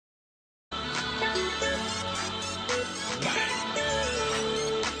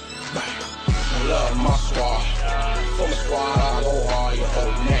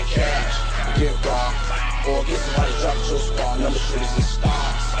Get somebody drop your squad, number shooters and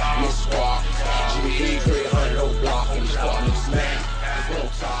stars. Miss squad, GBE 300 old block, and we squad niggas man. There's no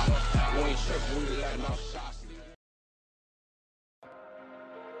top, we ain't tripping, we let them out shots.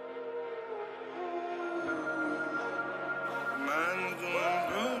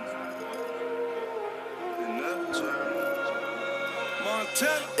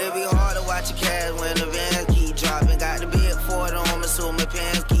 It be hard to watch your cash when the vans keep dropping. Got the B.E.A.S.T on me, so my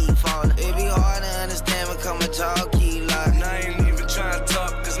pants keep falling. It be hard to understand when my jaw keep locking. I ain't even trying to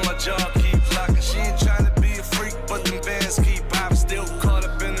talk, cause my jaw keep locking. She ain't trying to be a freak, but them bands keep popping. Still caught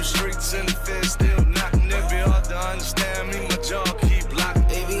up in the streets and the feds still knocking. It be hard to understand me, my jaw keep locking.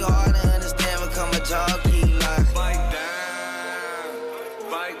 It be hard to understand when my jaw keep locking. Bite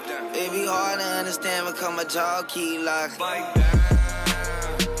down, bite down. It be hard to understand when my jaw keep locking. Bite down.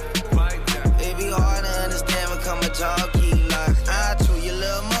 It be hard to understand when my jaw keep locking. I chew your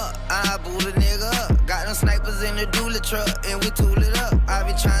little muck, I boot a nigga up. Got them snipers in the dually truck, and we tool it up. I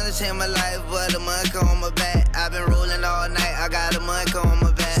be trying to change my life, but a monk on my back. I been rolling all night, I got a monk on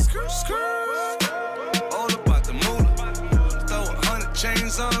my back. All about the moolah. Throw 100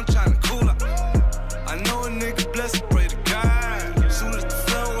 chains on, tryna cool up. I know a nigga blessed, pray to God. Soon as the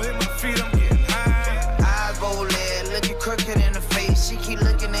flow hit my feet, I'm getting high. Eyes bold lead, looking crooked in the face. She keep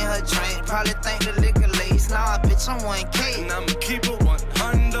looking in her drink, probably think the liquor lace. Nah, bitch, I'm 1K. And I'ma keep it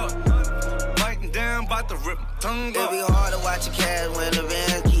 100. Biting down, bout to rip my tongue It up. be hard to watch your cash when the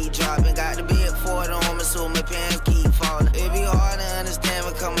vans keep dropping. Got the B.E.A.S.T on me, so my pants keep falling. It be hard to understand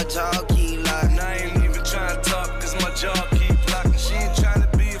when my jaw keep locking. I ain't even trying to talk, cause my jaw keep locking. She ain't trying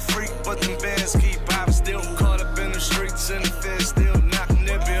to be a freak, but them bands keep popping. Still caught up in the streets and the feds still knocking.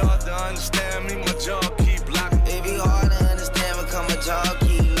 It be hard to understand me, my jaw keep locking. It be hard to understand when my jaw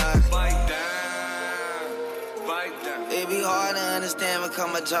keep locking. Bite down, bite down. It be hard to understand when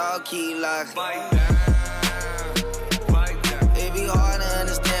my jaw keep locking. Bite down, bite down. It be hard to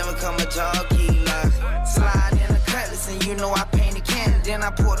understand when my jaw keep locking. Slide in the cutlass and you know I paint a cannon. Then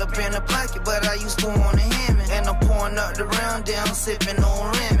I pulled up in a bucket, but I used to want a Hemi. And I'm pouring up the round down, sipping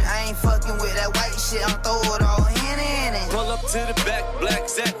on Remy. I ain't fucking with that white shit, I'm throw it all in it. Pull up to the back, black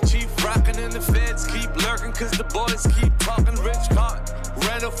Zach, chief rockin' and the feds keep lurking, cause the boys keep talking rich card.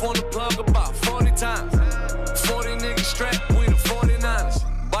 Ran up on the plug about 40 times. 40 niggas strapped, we the 49ers.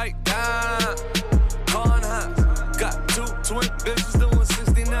 Bite down, gone high. Got 2 twin bitches doing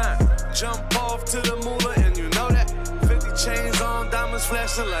 69. Jump off to the moolah and you know that. 50 chains on, diamonds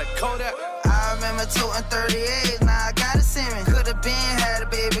flashing like Kodak. I remember toting 38, now I got a semen. Could've been had a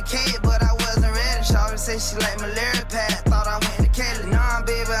baby Kate, but I wasn't ready. Shawty say she like malaria pad, thought I went to Kelly. Nah,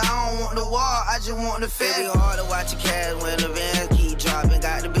 baby, I don't want the wall, I just want the fed. It be hard to watch your cash when the vans keep dropping.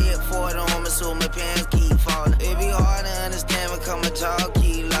 Got the B.E.A.S.T on me, so my pants keep falling. It be hard to understand when my jaw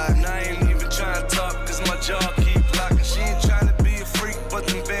keep locking. I ain't even trying to talk, cause my jaw keep locking. She ain't trying to be a freak, but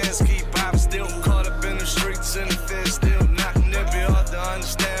them bands keep popping. Still caught up in the streets and the feds still knocking. It be hard to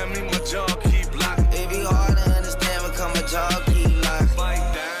understand me, my jaw keep locking. It be hard to understand when my jaw keep locking.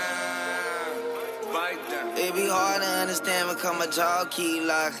 Bite down, bite down. It be hard to understand when my jaw keep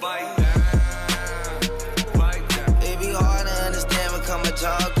locking. Bite down, bite down. It be hard to understand when my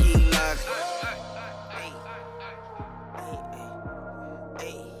jaw keep locking.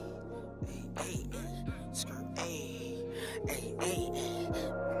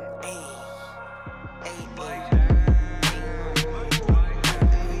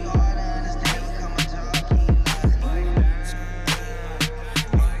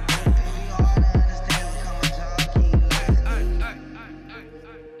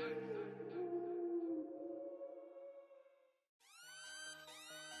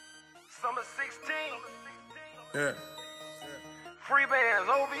 Summer 16. Yeah. Free bands,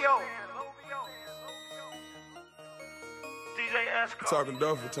 OVO. DJ S-Card. Talking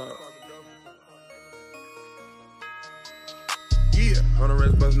duffel talk. Yeah. On the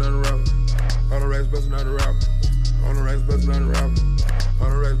racks bustin' on the rapper. On the racks bustin' on the rapper. On the racks bustin' on the rapper. On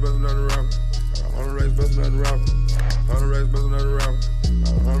the racks bustin' on the rapper. On the racks bustin' on the rapper. On the racks bustin' on the rapper.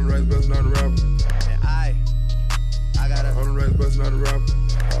 On the racks bustin' on the rapper. And I got a On the racks bustin' on the rapper.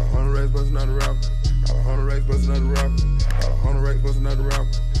 On the racks bustin' on the rapper. On the racks bustin' on the rapper. On the racks bustin' on the rapper.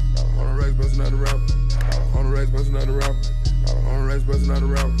 On the racks bustin' on the rapper. On the racks bustin' on the rapper. On the racks bustin' on the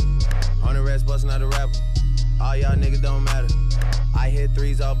rapper. On the rest, bustin' out the rapper. All y'all niggas don't matter. I hit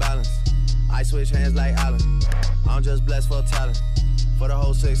threes all balance. I switch hands like Allen. I'm just blessed for talent. For the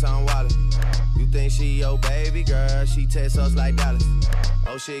whole 6, I'm wildin'. You think she your baby girl? She tests us like Dallas.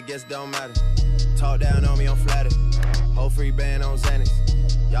 Oh shit, guess it don't matter. Talk down on me, I'm flattered. Whole free band on Xanax.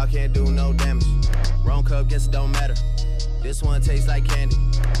 Y'all can't do no damage. Wrong cup, guess it don't matter. This one tastes like candy.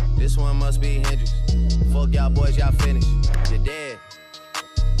 This one must be Hendrix. Fuck y'all boys, y'all finished. You're dead.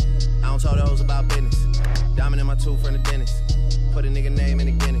 I don't talk to hoes about business. Diamond in my tooth from the dentist. Put a nigga name in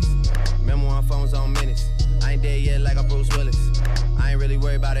the Guinness. Remember when phones on minutes. I ain't dead yet like I'm Bruce Willis. I ain't really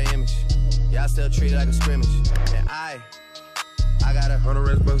worried about her image. Y'all still treat it like a scrimmage. And I got a 100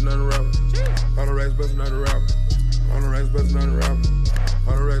 racks bustin' out the rapper. 100 racks bustin' out the rapper. 100 racks bustin' out the rapper.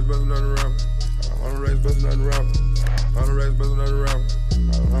 100 racks bustin' out the rapper. 100 racks bustin' out the rapper. 100 racks bustin' out the rapper.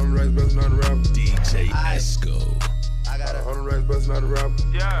 100 racks bustin' out the rapper. DJ Esco. I got a 100 racks bustin' out the rapper.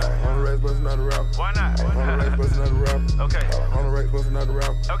 Yeah. 100 racks bustin' out the rapper. Why not? 100 racks bustin' out the rapper. Okay. 100 racks bustin' out the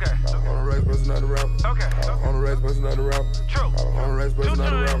rapper. Okay. 100 racks bustin' out the rapper. Okay. 100 racks bustin' out the rapper. True. 100 racks bustin'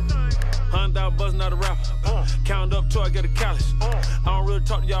 out the rapper. 100,000 buzzing out a rapper. Count up till I get a callus. I don't really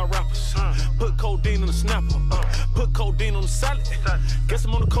talk to y'all rappers. Put codeine on the snapper. Put codeine on the salad. Guess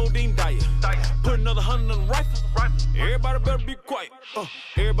I'm on the codeine diet. Put another 100 on the rifle. Everybody better be quiet.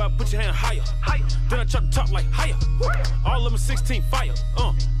 Everybody put your hand higher. Then I try to talk like higher. All of them 16 fire.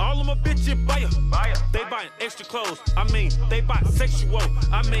 All of them a bitch and buyer. They buying extra clothes. I mean, they buy sexual.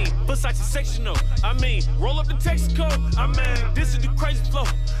 I mean, Versace sectional. I mean, roll up the Texaco. I mean, this is the crazy flow.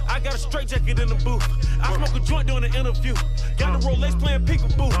 I got a straight jacket in the booth. I smoke a joint during the interview. Got the Rolex playing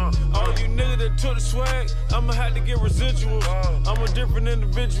peekaboo. All you niggas that took the swag, I'ma have to get residuals. I'm a different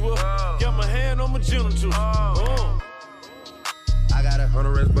individual. Got my hand on my genitals. I got a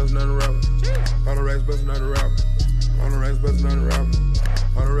 100 racks bustin' out the rapper. 100 racks bustin' out the rapper. 100 racks bustin' out the rapper.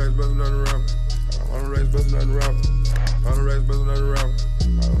 100 racks bustin' out the rapper. 100 racks bustin' out the rapper. 100 racks bustin' out the rapper.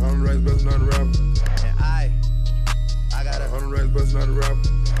 100 racks bustin' out the rapper. and I got a 100 racks bustin' out the rapper.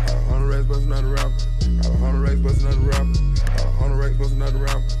 100 racks bustin' out the rapper. 100 racks bustin' out the rapper. 100 racks bustin' out the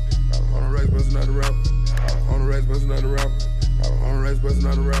rapper. 100 racks bustin' out the rapper. 100 racks bustin' out the rapper. 100 racks bustin'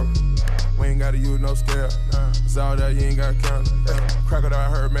 out the rapper. We ain't gotta use no scale. It's all that you ain't gotta count. Crack it, I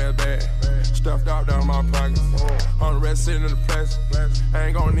heard man's bad. Stuffed out down my pockets. 100 racks sitting in the plastic. I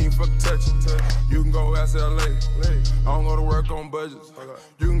ain't gonna need fucking touch it. You can go ask LA. I don't go to work on budgets.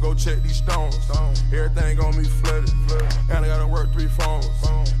 You can go check these stones. Everything gonna be flooded. And I gotta work 3 phones.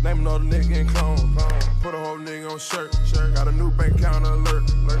 Name another nigga and clone. Put a whole nigga on shirt. Got a new bank account alert.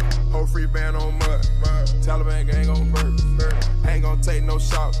 Whole free band on mud. Taliban gang on burp. Ain't gonna take no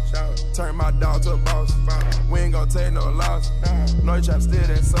shots. Turn my dog to a boss. We ain't gonna take no loss. No, you try to steal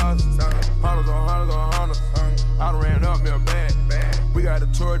that sauce. Hunters on hunters on hunters. I done ran up me a bag. We got a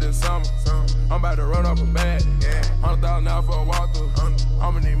tour this summer. I'm about to run up a bag. $100,000 out for a walkthrough.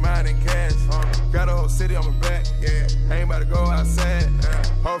 I'ma need mine in cash. Got a whole city on my back. Ain't about to go outside.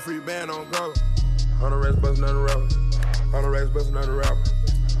 Whole free band on go. 100 racks bustin' out the rapper. 100 racks bustin' out the rapper.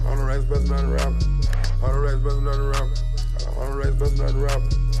 100 racks bustin' out the rapper. 100 racks bustin' out the rapper. 100 racks bustin' out the rapper.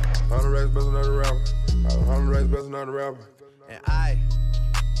 100 racks bustin' out the rapper. 100 racks bustin' out the rapper. and I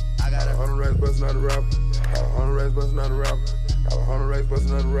got a 100 racks bustin' out the rapper. 100 racks bustin' out the rapper. 100 racks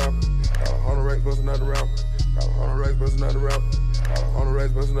bustin' out the rapper. 100 racks bustin' out the rapper. 100 racks bustin' out the rapper. 100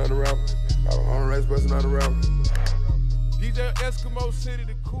 racks bustin' out the rapper. 100 racks bustin' out the rapper. DJ Eskimo City,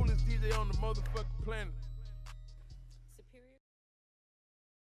 the coolest DJ on the motherfucking planet.